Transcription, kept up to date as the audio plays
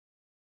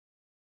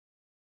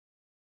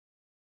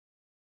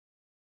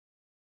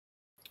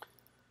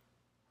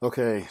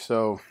Okay,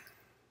 so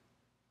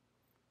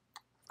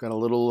I've got a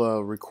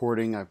little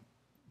recording I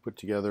put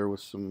together with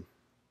some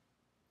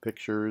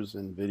pictures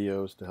and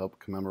videos to help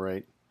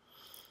commemorate.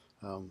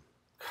 Um,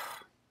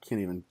 can't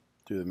even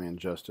do the man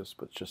justice,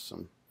 but just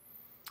some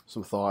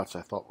thoughts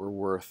I thought were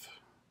worth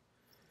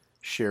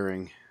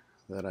sharing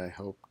that I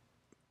hope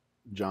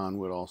John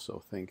would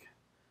also think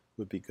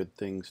would be good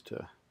things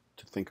to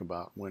think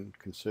about when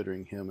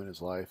considering him and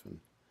his life and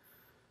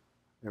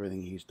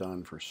everything he's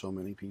done for so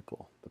many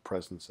people, the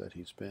presence that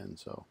he's been.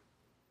 So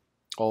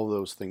all of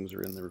those things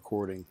are in the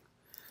recording.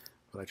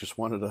 But I just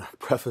wanted to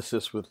preface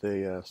this with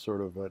a sort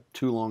of a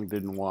too long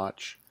didn't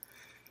watch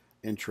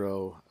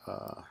intro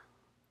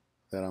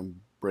that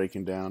I'm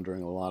breaking down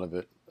during a lot of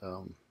it.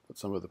 But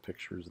some of the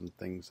pictures and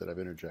things that I've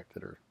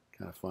interjected are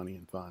kind of funny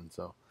and fun.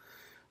 So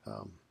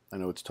I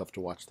know it's tough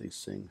to watch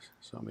these things.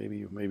 So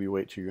maybe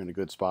wait till you're in a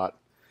good spot.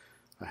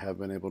 I have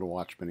been able to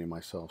watch many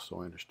myself,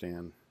 so I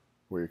understand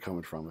where you're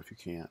coming from if you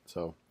can't.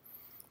 So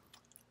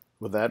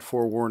with that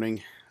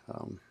forewarning,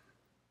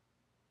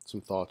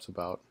 some thoughts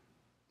about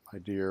my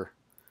dear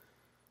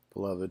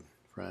beloved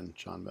friend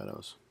John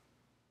Meadows.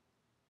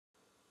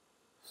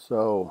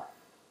 So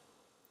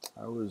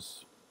I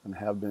was and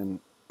have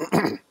been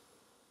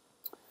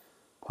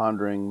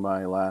pondering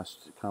my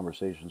last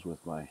conversations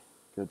with my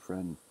good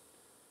friend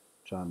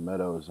John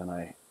Meadows, and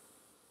I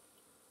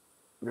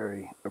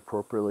very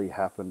appropriately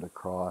happened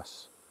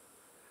across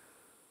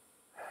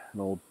an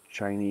old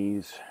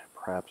Chinese,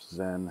 perhaps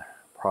Zen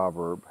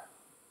proverb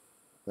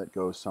that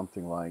goes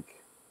something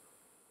like,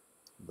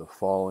 "The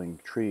falling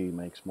tree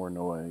makes more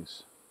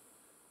noise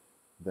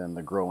than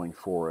the growing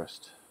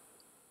forest."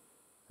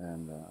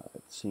 And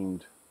it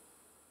seemed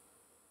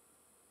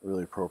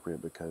really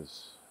appropriate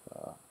because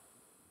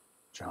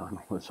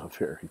John was a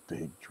very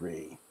big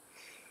tree,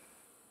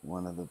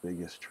 one of the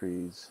biggest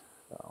trees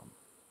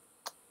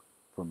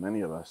for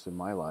many of us in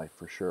my life,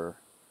 for sure.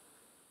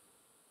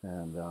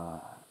 And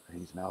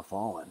he's now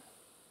fallen.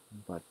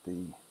 But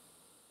the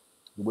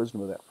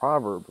wisdom of that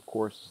proverb, of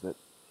course, is that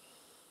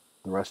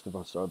the rest of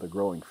us are the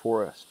growing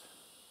forest,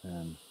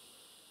 and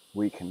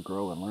we can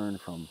grow and learn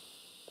from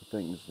the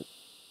things that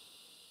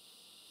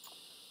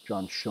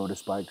John showed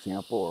us by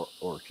example,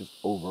 or just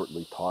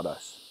overtly taught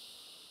us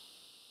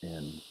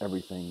in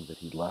everything that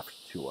he left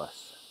to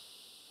us.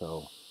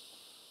 So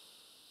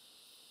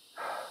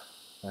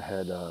I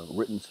had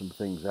written some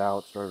things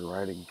out, started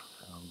writing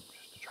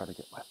just to try to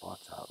get my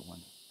thoughts out when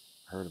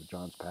I heard of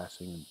John's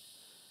passing, and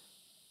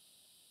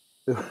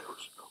it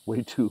was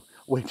way too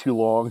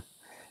long,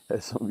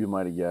 as some of you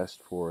might have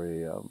guessed, for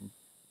an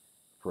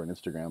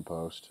Instagram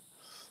post,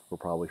 or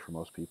probably for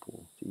most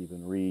people to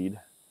even read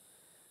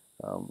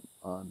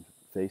on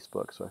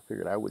Facebook. So I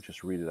figured I would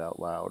just read it out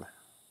loud.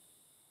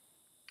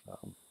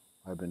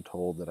 I've been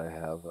told that I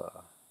have.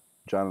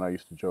 John and I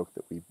used to joke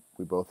that we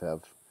both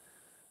have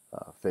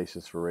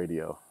faces for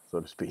radio, so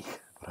to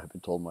speak. But I've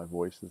been told my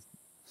voice is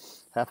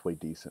halfway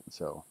decent,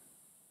 so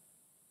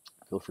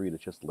feel free to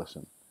just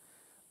listen.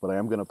 But I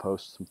am going to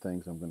post some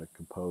things. I'm going to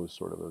compose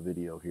sort of a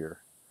video here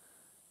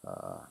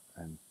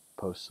and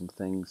post some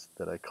things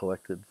that I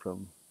collected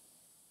from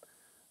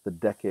the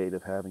decade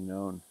of having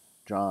known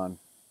John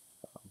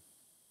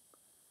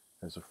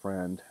as a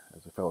friend,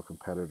 as a fellow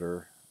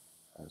competitor,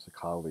 as a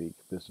colleague,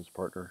 business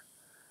partner.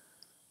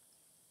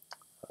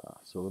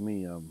 So let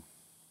me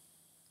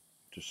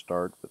just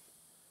start with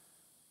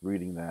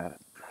reading that.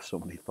 So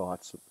many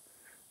thoughts,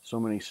 so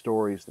many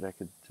stories that I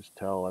could just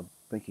tell. I'm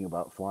thinking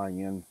about flying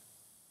in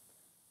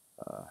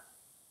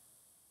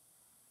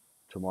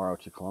tomorrow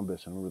to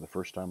Columbus. I remember the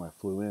first time I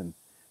flew in,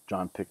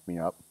 John picked me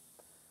up.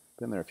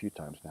 Been there a few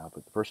times now,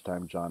 but the first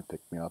time John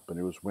picked me up, and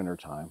it was winter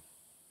time,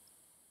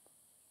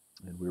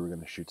 and we were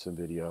going to shoot some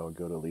video and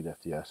go to Elite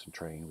FDS and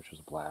train, which was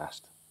a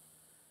blast.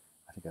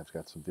 I think I've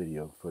got some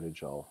video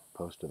footage I'll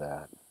post to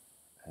that.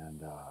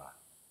 And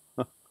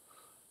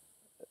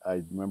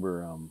I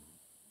remember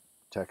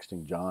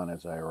texting John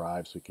as I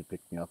arrived so he could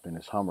pick me up in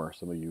his Hummer.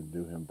 Some of you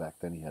knew him back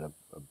then. He had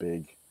a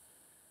big,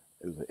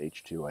 it was an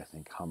H2, I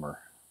think, Hummer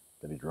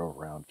that he drove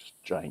around, just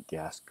giant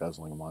gas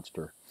guzzling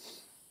monster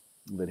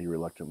that he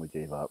reluctantly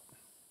gave up,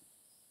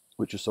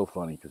 which is so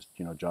funny because,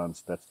 you know,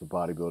 that's the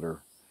bodybuilder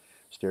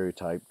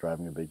stereotype,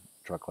 driving a big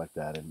truck like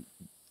that. And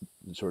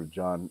sort of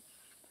John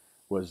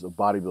was a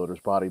bodybuilder's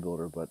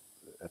bodybuilder, but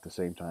at the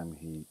same time,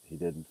 he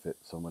didn't fit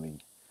so many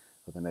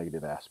of the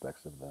negative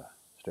aspects of the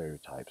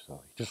stereotype.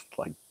 So he just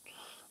like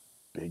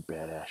big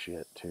badass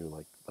shit too,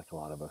 like a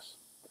lot of us.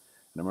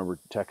 And I remember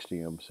texting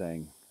him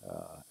saying,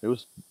 it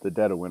was the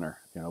dead of winter,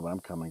 you know, but I'm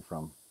coming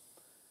from,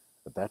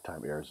 at that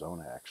time,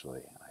 Arizona, actually.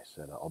 And I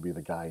said, I'll be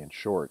the guy in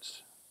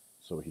shorts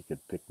so he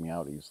could pick me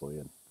out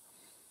easily.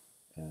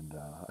 And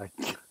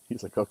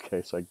he's like,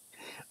 okay. So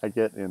I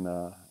get in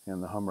the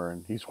Hummer,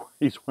 and he's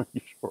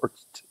wearing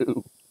shorts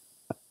too.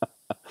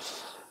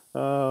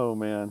 Oh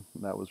man,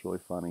 that was really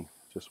funny.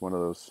 Just one of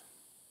those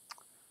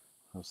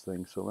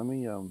things. So let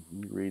me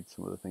read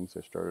some of the things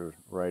I started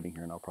writing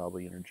here, and I'll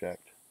probably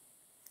interject.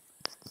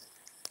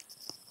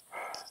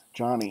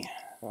 Johnny,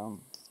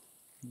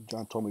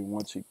 John told me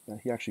once he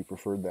actually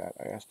preferred that.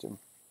 I asked him,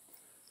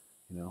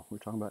 we're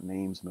talking about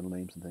names, middle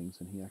names and things,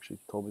 and he actually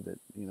told me that,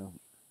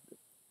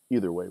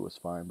 either way was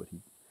fine, but he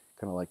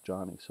kind of liked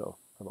Johnny, so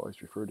I've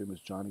always referred to him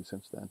as Johnny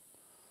since then.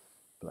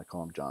 But I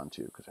call him John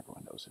too, because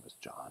everyone knows him as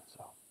John.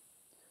 So,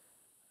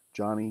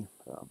 Johnny,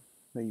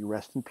 may you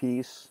rest in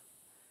peace.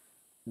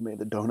 May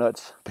the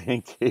donuts,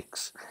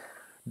 pancakes,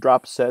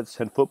 drop sets,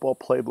 and football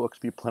playbooks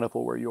be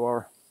plentiful where you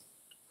are.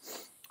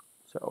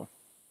 So,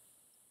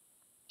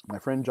 my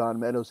friend John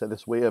Meadows had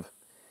this way of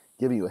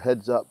giving you a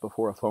heads up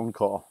before a phone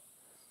call.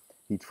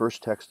 He'd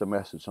first text a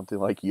message, something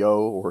like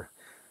yo, or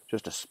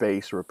just a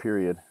space or a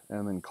period,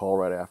 and then call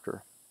right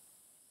after.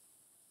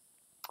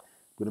 I'm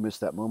going to miss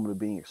that moment of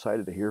being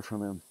excited to hear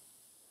from him,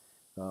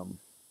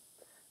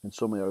 and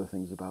so many other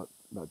things about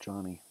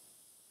Johnny.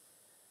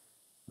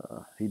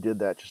 He did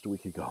that just a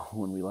week ago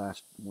when we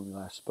last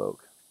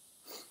spoke.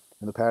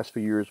 In the past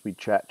few years, we'd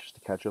chat just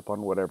to catch up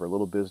on whatever, a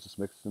little business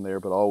mixed in there,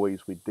 but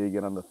always we'd dig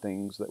in on the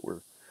things that we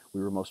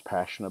were most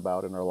passionate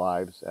about in our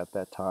lives at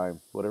that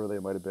time, whatever they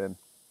might have been.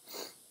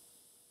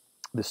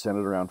 This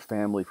centered around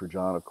family for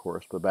John, of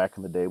course, but back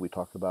in the day, we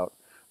talked about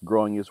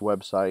growing his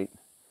website,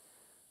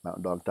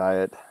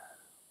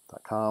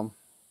 mountaindogdiet.com,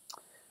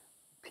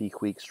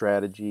 peak week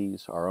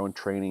strategies, our own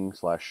training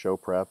 / show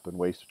prep, and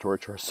ways to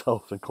torture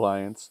ourselves and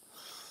clients,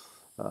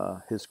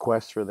 his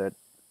quest for that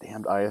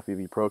damned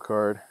IFBB Pro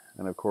card,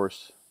 and of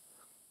course,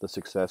 the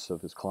success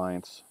of his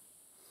clients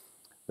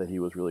that he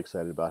was really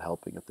excited about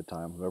helping at the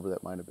time, whoever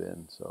that might have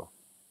been. So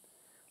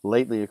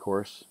lately, of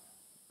course,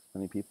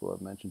 many people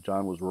have mentioned,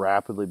 John was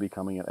rapidly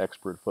becoming an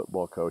expert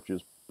football coach. It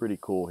was pretty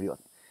cool. He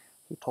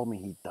told me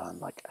he'd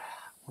done I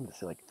wanted to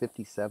say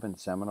 57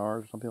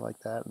 seminars or something like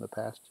that in the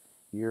past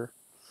year.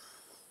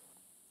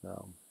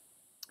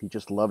 He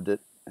just loved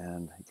it,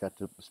 and he got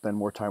to spend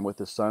more time with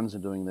his sons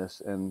in doing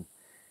this, and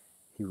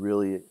he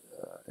really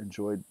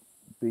enjoyed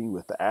being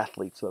with the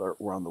athletes that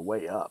were on the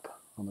way up,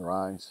 on the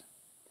rise.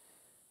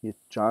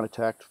 John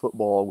attacked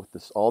football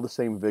with all the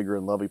same vigor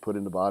and love he put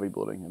into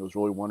bodybuilding, and it was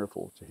really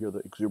wonderful to hear the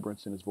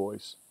exuberance in his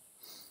voice.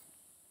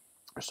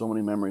 There's so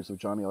many memories of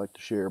Johnny I like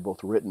to share,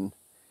 both written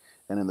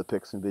and in the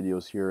pics and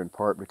videos here, in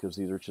part because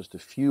these are just a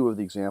few of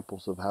the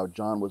examples of how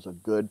John was a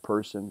good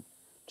person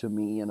to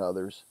me and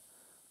others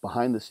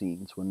behind the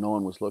scenes when no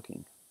one was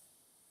looking.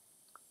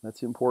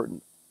 That's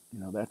important.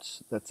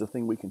 That's the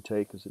thing we can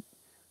take, is that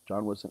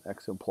John was an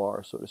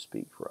exemplar, so to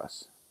speak, for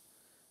us.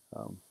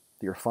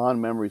 They're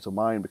fond memories of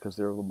mine because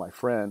they're of my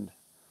friend,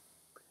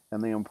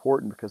 and they're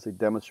important because they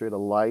demonstrate a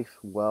life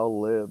well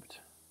lived.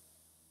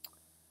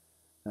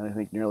 And I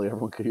think nearly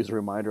everyone could use a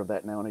reminder of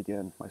that now and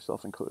again,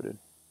 myself included.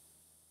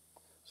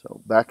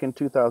 So back in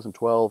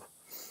 2012,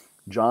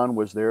 John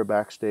was there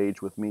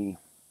backstage with me,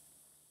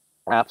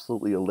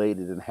 absolutely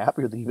elated and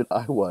happier than even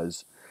I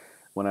was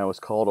when I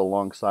was called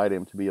alongside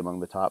him to be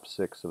among the top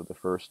 6 of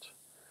for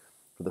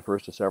the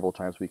first of several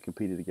times we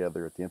competed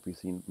together at the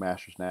NPC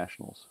Masters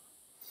Nationals.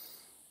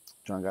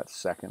 John got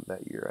second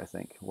that year, I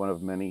think. One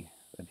of many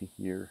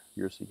years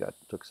he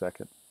took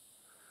second.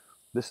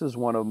 This is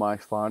one of my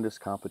fondest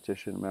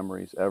competition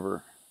memories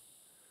ever.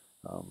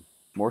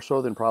 More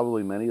so than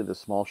probably many of the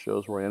small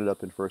shows where I ended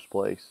up in first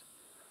place,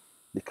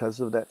 because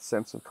of that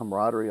sense of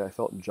camaraderie I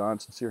felt in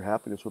John's sincere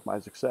happiness with my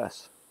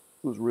success.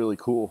 It was really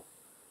cool.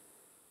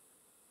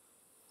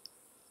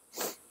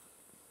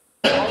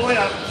 All the way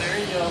up. There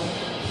you go.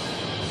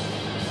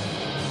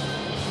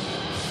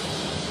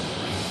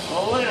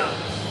 All the way up.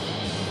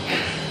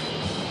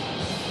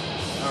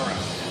 All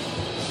right.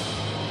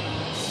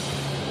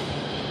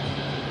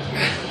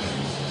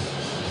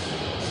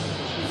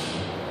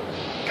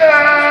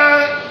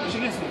 Push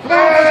against me. Come on,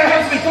 push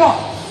against me. Come on.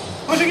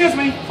 Push against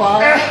me.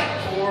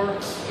 5,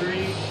 4,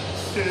 3,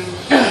 2.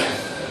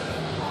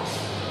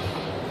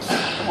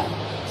 Come on.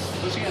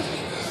 Push against me.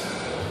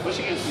 Push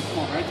against me. Come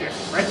on, right there.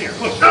 Right there.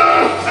 Push.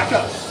 Back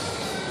up.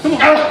 Come on.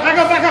 Back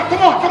up, back up.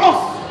 Come on, come on.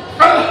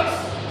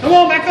 Come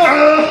on, back up.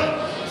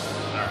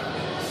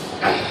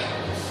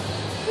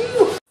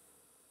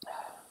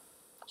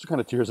 Those are kind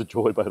of tears of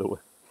joy, by the way.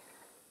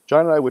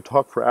 John and I would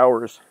talk for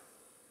hours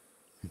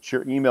and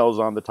share emails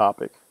on the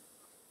topic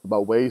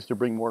about ways to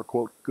bring more,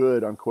 quote,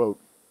 good, unquote,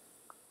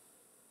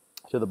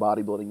 to the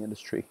bodybuilding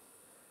industry.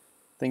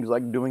 Things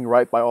like doing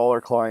right by all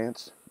our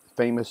clients,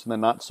 famous and the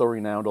not so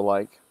renowned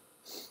alike,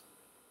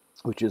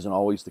 which isn't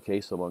always the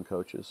case among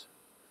coaches.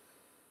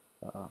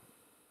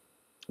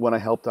 When I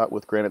helped out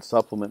with Granite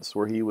Supplements,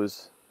 when he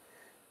was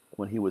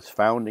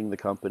founding the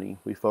company,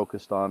 we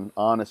focused on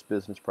honest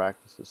business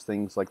practices,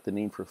 things like the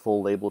need for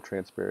full label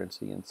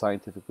transparency and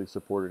scientifically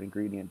supported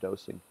ingredient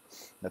dosing.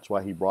 That's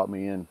why he brought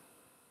me in.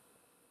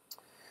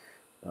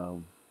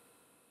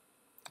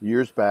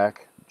 Years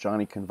back,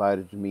 Johnny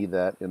confided to me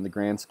that in the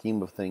grand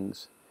scheme of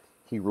things,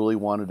 he really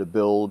wanted to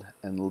build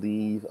and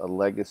leave a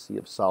legacy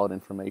of solid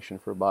information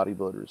for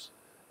bodybuilders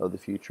of the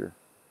future,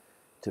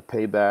 to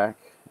pay back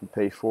and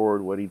pay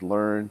forward what he'd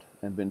learned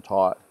and been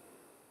taught.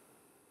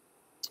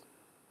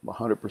 I'm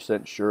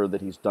 100% sure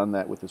that he's done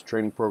that with his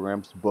training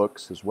programs,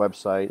 books, his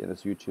website, and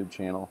his YouTube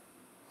channel.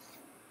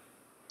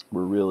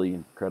 we're really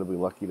incredibly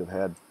lucky to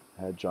have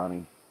had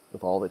Johnny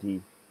with all that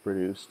he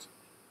produced.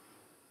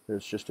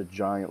 There's just a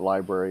giant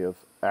library of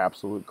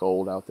absolute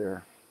gold out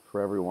there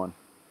for everyone.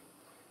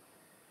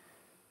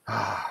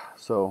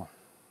 So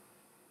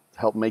to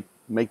help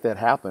make that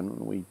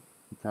happen, we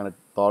kind of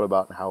thought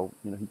about how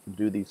he can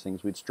do these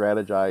things. We'd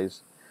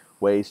strategize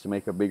ways to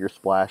make a bigger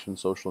splash in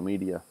social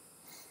media.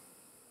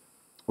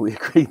 We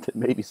agreed that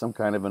maybe some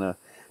kind of an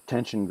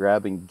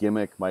attention-grabbing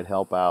gimmick might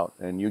help out,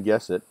 and you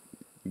guessed it.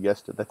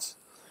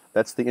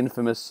 That's the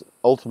infamous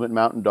Ultimate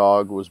Mountain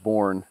Dog was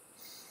born,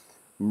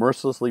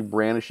 mercilessly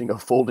brandishing a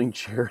folding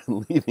chair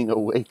and leaving a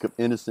wake of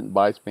innocent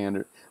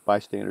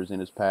bystanders in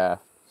his path.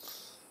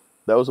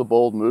 That was a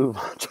bold move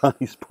on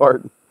Johnny's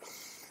part,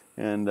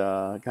 and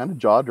kind of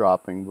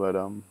jaw-dropping, but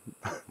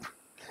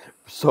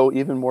so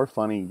even more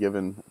funny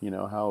given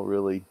how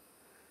really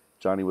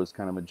Johnny was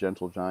kind of a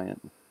gentle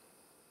giant.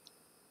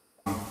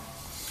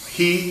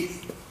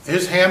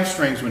 His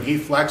hamstrings, when he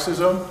flexes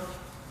them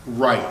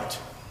right,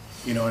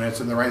 and it's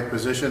in the right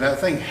position, that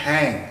thing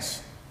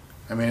hangs.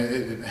 I mean,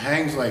 it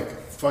hangs like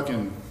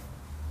fucking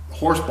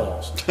horse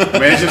balls. I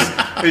mean,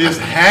 it just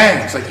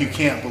hangs like you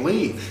can't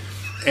believe.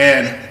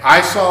 And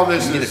I saw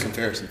this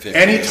as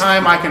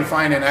anytime I can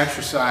find an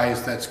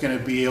exercise that's going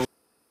to be able.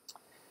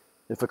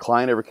 If a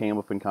client ever came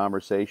up in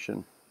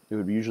conversation, it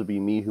would usually be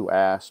me who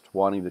asked,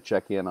 wanting to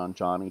check in on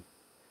Johnny.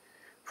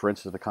 For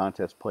instance, the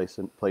contest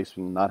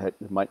placing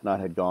might not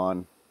have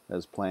gone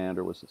as planned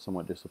or was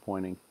somewhat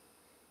disappointing.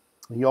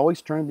 He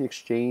always turned the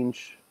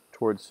exchange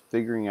towards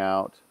figuring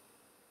out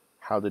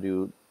how to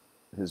do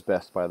his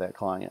best by that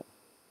client,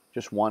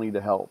 just wanting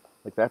to help.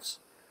 Like that's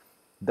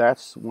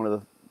one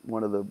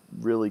of the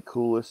really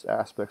coolest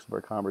aspects of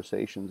our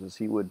conversations. Is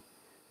he was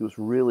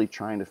really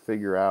trying to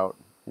figure out,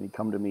 and he'd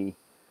come to me.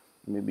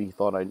 Maybe he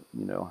thought I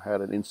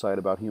had an insight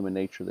about human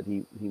nature that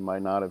he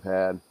might not have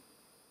had.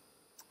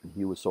 And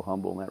he was so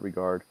humble in that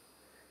regard.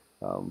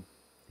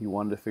 He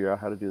wanted to figure out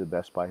how to do the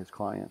best by his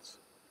clients,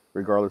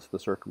 regardless of the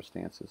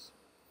circumstances.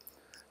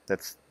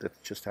 That's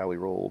just how he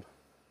rolled.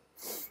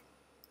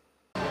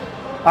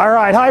 All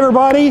right, hi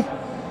everybody.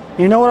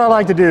 You know what I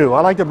like to do?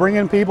 I like to bring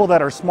in people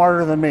that are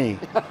smarter than me.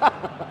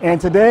 And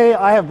today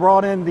I have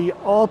brought in the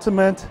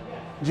ultimate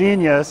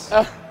genius,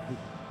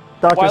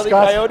 Dr. Wile E.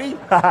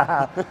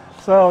 Scott. Coyote?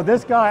 So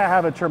this guy I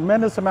have a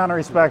tremendous amount of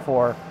respect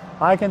for.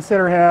 I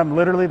consider him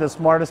literally the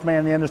smartest man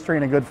in the industry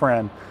and a good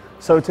friend.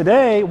 So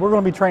today we're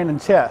going to be training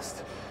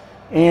chest.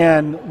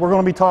 And we're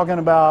going to be talking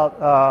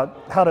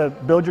about how to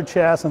build your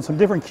chest and some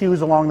different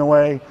cues along the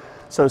way.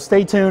 So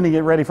stay tuned and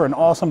get ready for an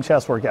awesome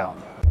chest workout.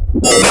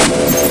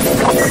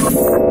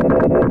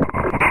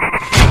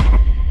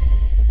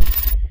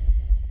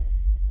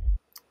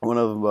 One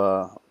of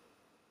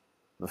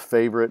the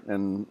favorite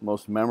and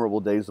most memorable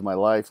days of my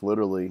life,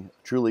 literally,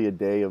 truly a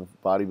day of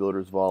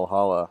bodybuilders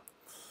Valhalla,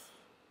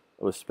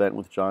 was spent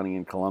with Johnny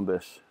in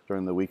Columbus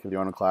during the week of the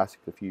Arnold Classic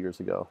a few years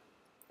ago.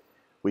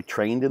 We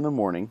trained in the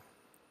morning,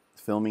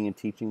 filming and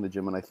teaching the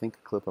gym, and I think a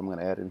clip I'm going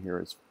to add in here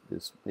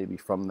is maybe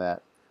from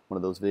that, one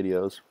of those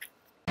videos.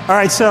 All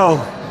right, so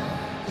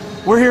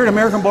we're here at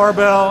American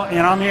Barbell, and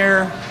I'm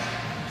here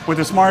with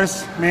the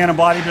smartest man in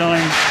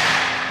bodybuilding,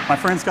 my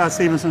friend Scott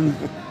Stevenson,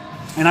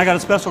 and I got a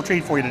special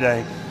treat for you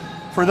today.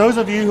 For those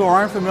of you who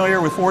aren't familiar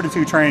with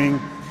fortitude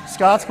training,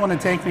 Scott's going to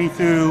take me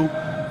through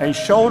a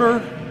shoulder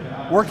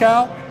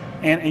workout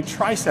and a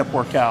tricep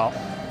workout.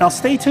 Now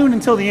stay tuned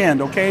until the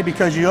end, okay?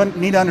 Because you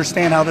need to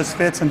understand how this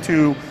fits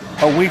into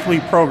a weekly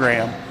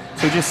program.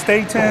 So just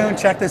stay tuned,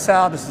 check this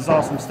out, this is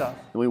awesome stuff.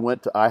 We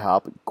went to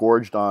IHOP,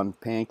 gorged on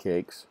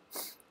pancakes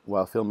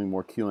while filming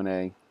more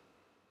Q&A,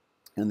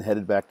 and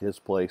headed back to his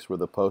place where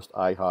the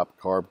post-IHOP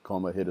carb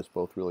coma hit us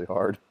both really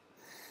hard.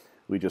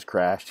 We just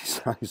crashed. He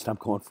said, I'm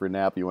going for a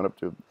nap. He went up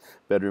to the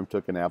bedroom,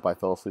 took a nap. I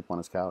fell asleep on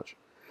his couch.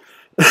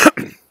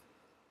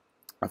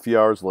 A few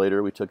hours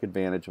later, we took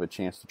advantage of a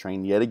chance to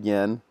train yet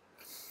again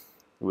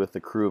with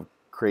the crew of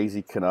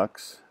crazy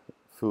Canucks.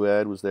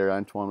 Fuad was there,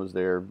 Antoine was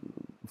there,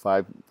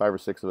 five or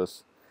six of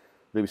us,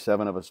 maybe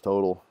 7 of us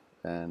total,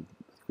 and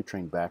we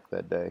trained back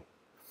that day.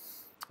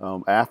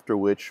 After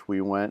which we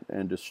went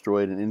and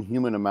destroyed an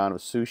inhuman amount of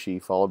sushi,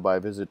 followed by a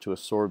visit to a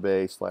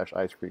sorbet /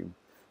 ice cream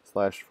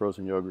 /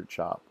 frozen yogurt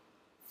shop.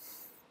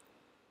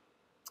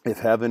 If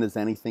heaven is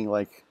anything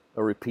like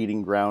a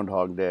repeating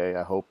Groundhog Day,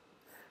 I hope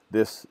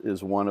this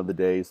is one of the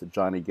days that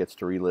Johnny gets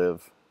to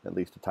relive at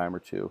least a time or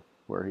two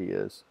where he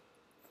is.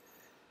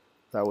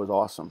 That was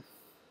awesome.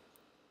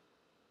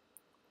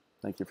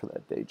 Thank you for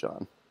that day,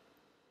 John.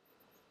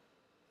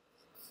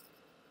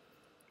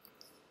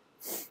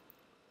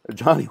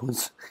 Johnny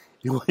was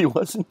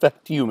in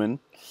fact human,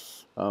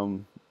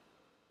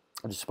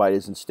 despite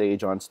his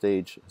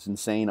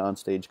insane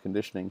on-stage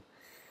conditioning.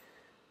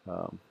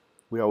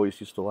 We always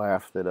used to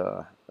laugh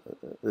that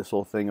this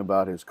whole thing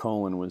about his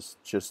colon was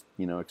just,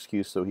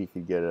 excuse so he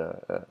could get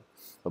a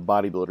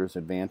bodybuilder's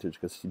advantage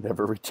because he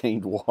never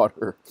retained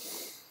water,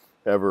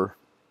 ever.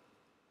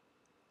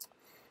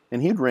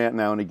 And he'd rant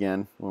now and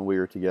again when we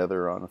were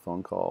together on a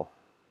phone call.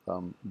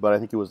 But I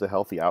think it was a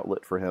healthy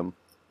outlet for him.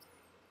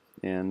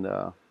 And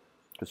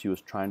because he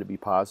was trying to be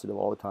positive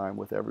all the time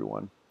with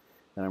everyone.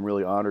 And I'm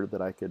really honored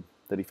that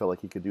he felt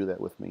like he could do that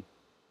with me.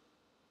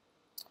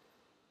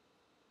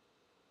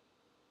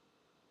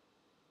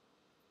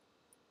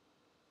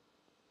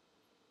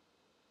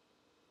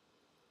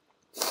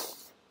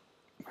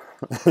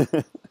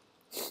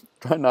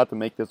 Try not to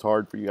make this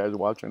hard for you guys to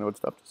watch. I know it's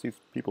tough to see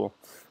people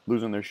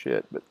losing their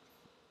shit, but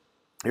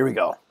here we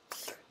go.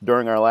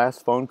 During our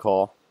last phone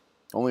call,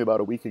 only about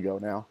a week ago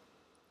now,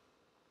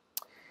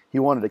 he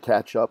wanted to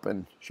catch up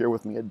and share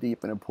with me a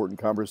deep and important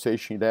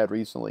conversation he'd had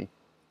recently,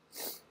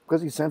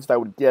 because he sensed I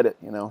would get it,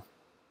 And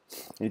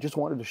he just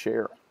wanted to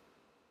share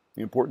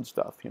the important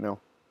stuff, The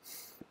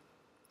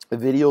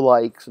video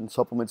likes and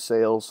supplement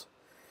sales,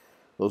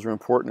 those are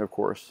important, of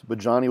course. But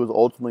Johnny was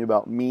ultimately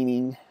about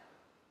meaning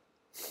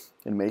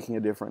and making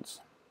a difference.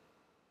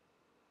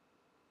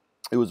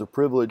 It was a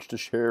privilege to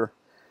share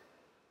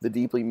the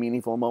deeply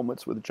meaningful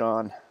moments with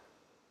John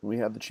when we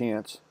had the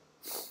chance,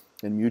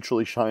 and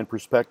mutually shine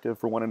perspective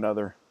for one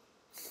another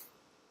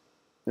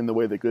in the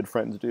way that good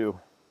friends do.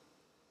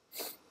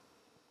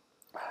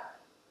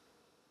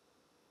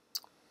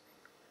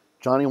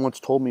 Johnny once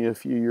told me a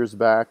few years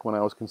back when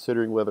I was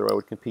considering whether I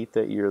would compete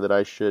that year that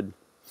I should,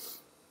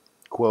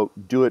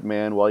 quote, "Do it,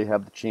 man, while you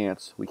have the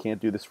chance. We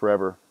can't do this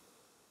forever."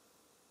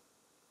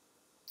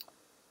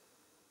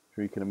 I'm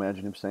sure you can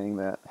imagine him saying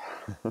that.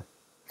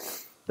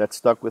 That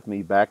stuck with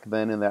me back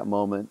then in that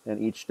moment and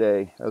each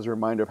day as a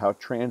reminder of how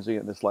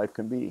transient this life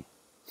can be.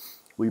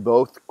 We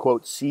both,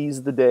 quote,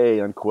 seized the day,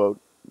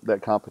 unquote,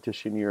 that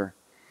competition year,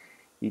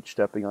 each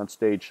stepping on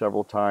stage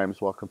several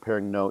times while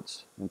comparing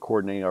notes and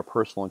coordinating our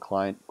personal and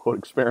client, quote,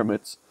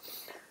 experiments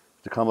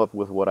to come up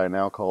with what I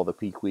now call the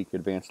peak week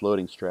advanced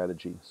loading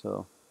strategy.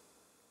 So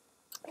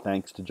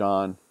thanks to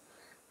John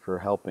for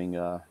helping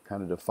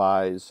kind of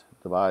devise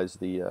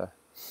the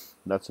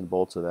nuts and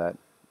bolts of that.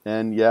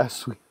 And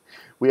yes,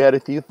 we had a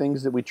few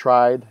things that we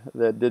tried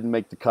that didn't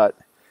make the cut.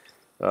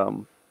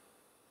 I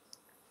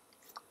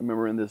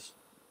remember in this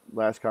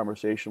last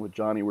conversation with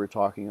Johnny, we were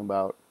talking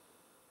about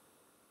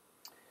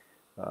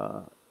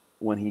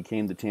when he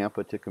came to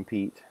Tampa to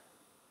compete,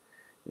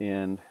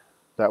 and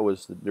there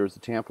was the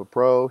Tampa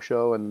Pro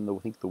show, and I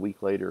think the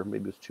week later,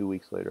 maybe it was 2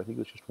 weeks later, I think it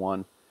was just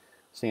one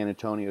San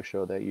Antonio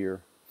show that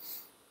year.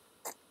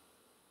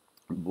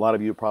 A lot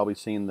of you have probably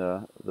seen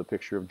the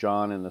picture of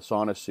John in the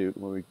sauna suit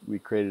when we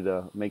created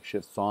a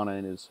makeshift sauna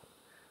in his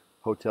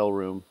hotel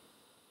room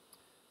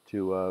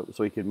so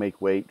he could make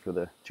weight for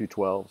the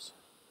 212s.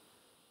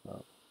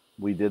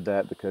 We did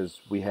that because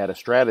we had a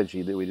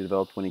strategy that we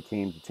developed when he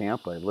came to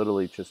Tampa. He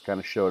literally just kind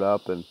of showed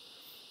up and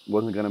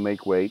wasn't going to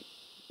make weight.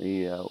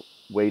 He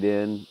weighed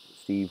in.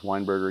 Steve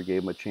Weinberger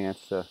gave him a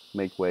chance to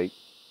make weight.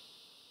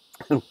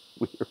 we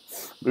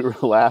were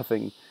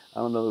laughing. I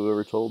don't know if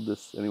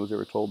anyone's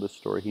ever told this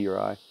story, he or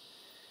I.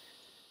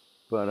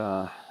 But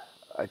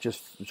I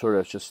just sort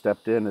of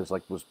stepped in as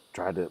was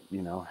tried to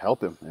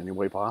help him any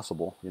way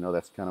possible.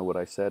 That's kind of what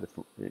I said.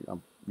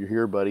 You're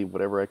here, buddy.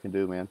 Whatever I can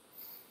do, man.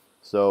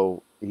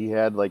 So he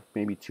had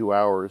maybe 2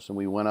 hours, and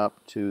we went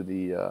up to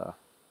the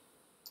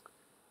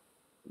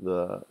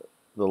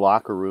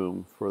locker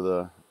room for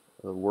the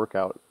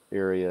workout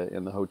area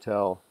in the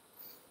hotel,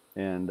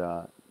 and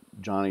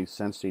Johnny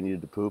sensed he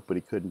needed to poop, but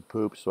he couldn't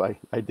poop, so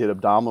I did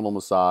abdominal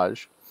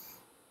massage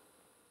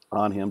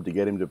on him to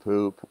get him to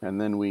poop,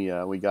 and then we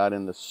got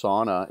in the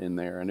sauna in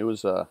there, and it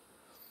was a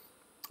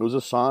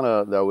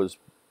sauna that was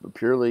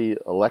purely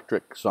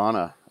electric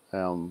sauna,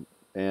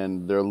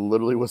 and there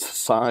literally was a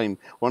sign,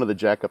 wanted to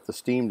jack up the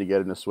steam to get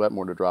in the sweat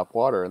more to drop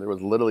water, and there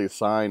was literally a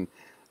sign,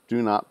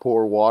 "Do not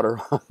pour water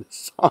on the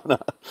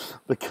sauna,"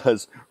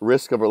 because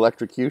risk of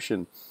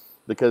electrocution.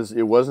 Because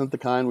it wasn't the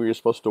kind where you're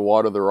supposed to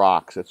water the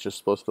rocks. It's just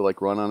supposed to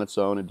run on its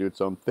own and do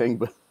its own thing.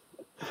 But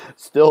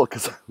still,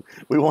 because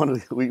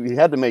we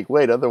had to make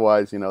weight.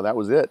 Otherwise, that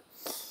was it.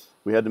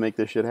 We had to make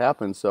this shit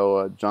happen.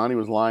 So Johnny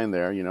was lying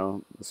there,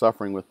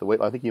 suffering with the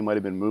weight. I think he might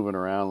have been moving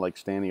around,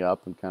 standing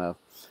up and kind of,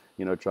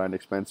 trying to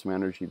expend some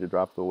energy to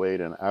drop the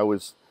weight. And I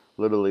was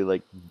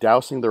literally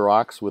dousing the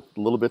rocks with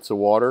little bits of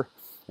water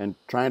and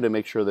trying to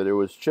make sure that it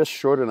was just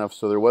short enough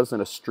so there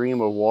wasn't a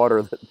stream of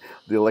water that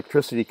the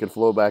electricity could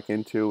flow back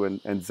into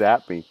and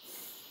zap me.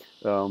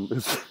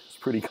 It's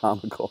pretty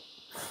comical.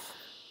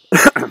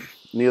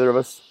 Neither of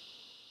us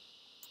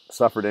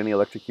suffered any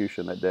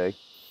electrocution that day,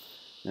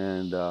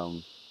 and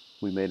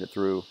we made it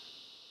through.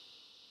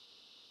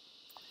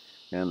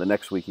 And the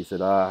next week he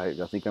said, I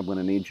think I'm going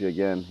to need you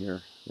again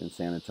here in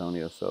San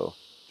Antonio. So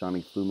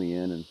Johnny flew me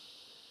in,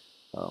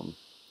 and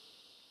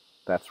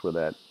that's where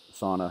that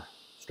sauna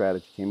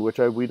strategy came, which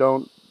that's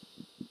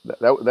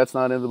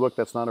not in the book.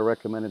 That's not a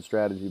recommended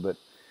strategy, but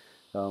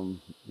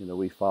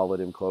we followed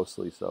him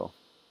closely. So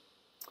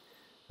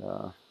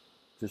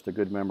just a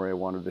good memory I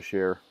wanted to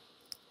share.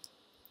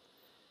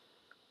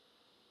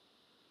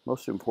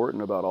 Most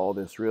important about all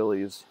this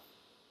really is,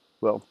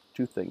 well,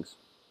 two things.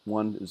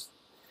 One is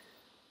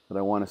that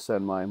I want to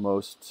send my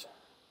most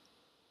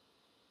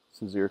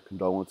sincere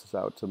condolences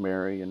out to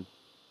Mary and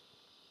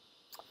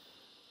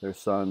their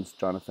sons,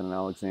 Jonathan and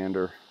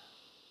Alexander,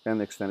 and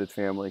the extended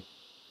family.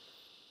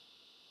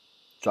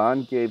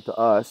 John gave to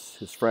us,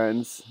 his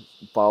friends,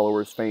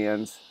 followers,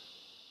 fans,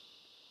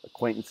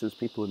 acquaintances,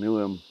 people who knew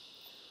him,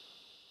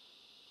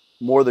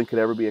 more than could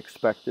ever be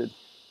expected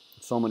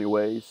in so many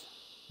ways.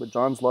 But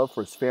John's love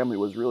for his family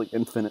was really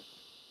infinite.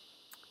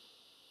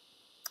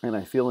 And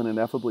I feel an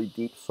ineffably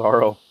deep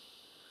sorrow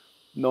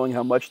knowing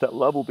how much that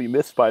love will be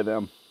missed by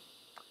them.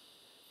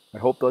 I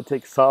hope they'll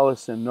take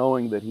solace in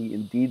knowing that he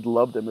indeed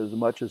loved them as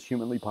much as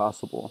humanly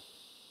possible.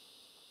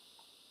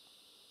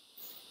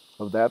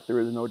 Of that there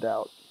is no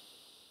doubt.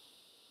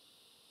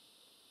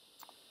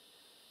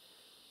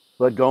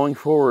 But going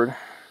forward,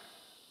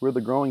 we're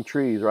the growing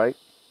trees, right?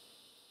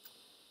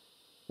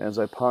 As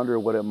I ponder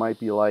what it might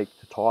be like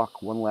to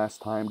talk one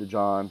last time to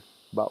John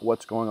about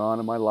what's going on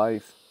in my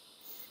life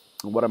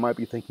and what I might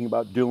be thinking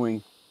about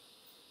doing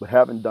but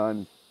haven't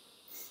done,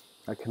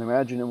 I can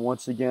imagine him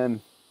once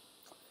again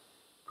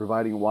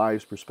providing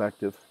wise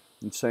perspective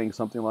and saying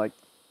something like,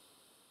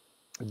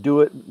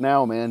 "Do it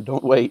now, man,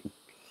 don't wait."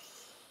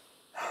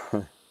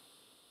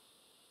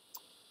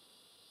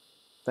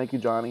 Thank you,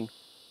 Johnny,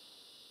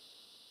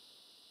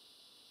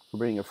 for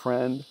being a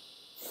friend,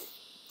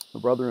 a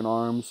brother in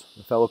arms,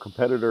 a fellow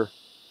competitor,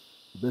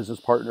 a business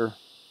partner,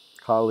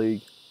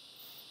 colleague,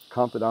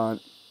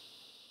 confidant,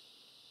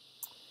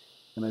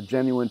 and a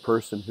genuine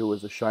person who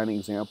was a shining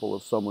example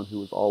of someone who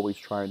was always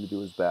trying to do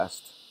his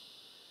best,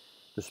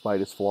 despite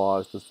his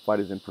flaws, despite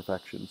his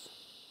imperfections.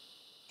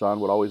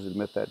 John would always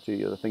admit that to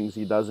you, the things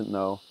he doesn't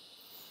know.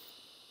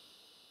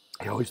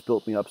 He always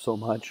built me up so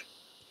much.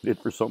 He did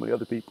for so many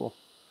other people.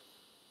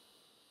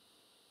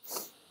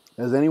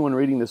 As anyone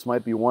reading this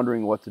might be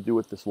wondering what to do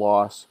with this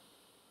loss,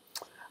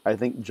 I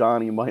think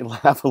Johnny might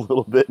laugh a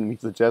little bit and be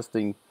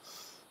suggesting,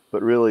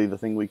 but really the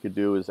thing we could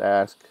do is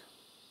ask,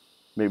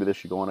 maybe this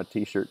should go on a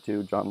t-shirt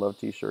too, John loved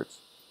t-shirts.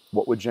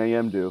 What would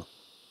JM do?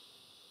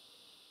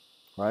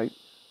 Right?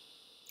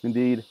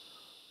 Indeed,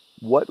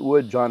 what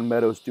would John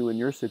Meadows do in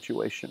your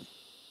situation?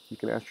 You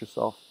can ask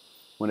yourself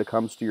when it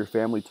comes to your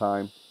family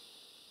time,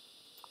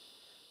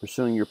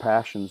 pursuing your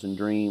passions and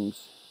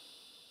dreams,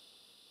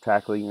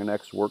 tackling your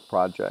next work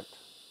project,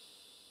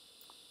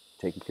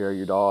 taking care of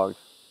your dog,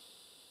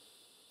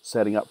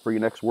 setting up for your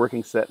next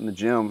working set in the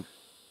gym,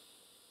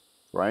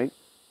 right?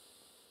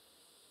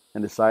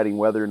 And deciding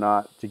whether or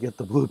not to get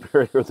the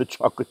blueberry or the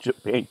chocolate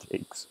chip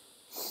pancakes.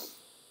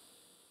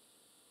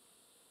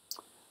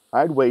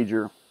 I'd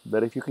wager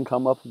that if you can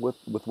come up with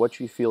what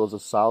you feel is a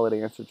solid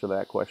answer to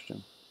that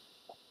question,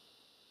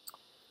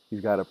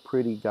 you've got a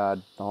pretty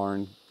god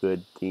darn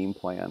good game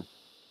plan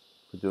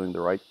for doing the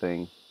right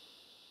thing.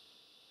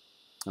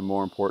 And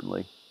more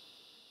importantly,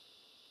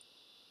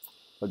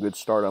 a good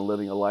start on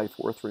living a life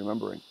worth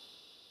remembering.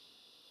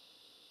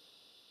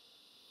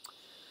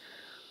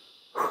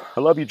 I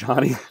love you,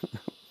 Johnny,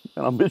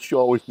 and I'll miss you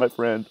always, my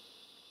friend.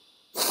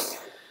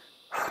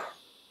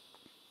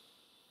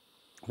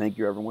 Thank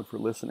you, everyone, for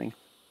listening.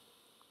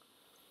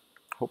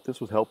 Hope this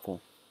was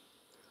helpful.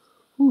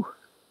 Whew.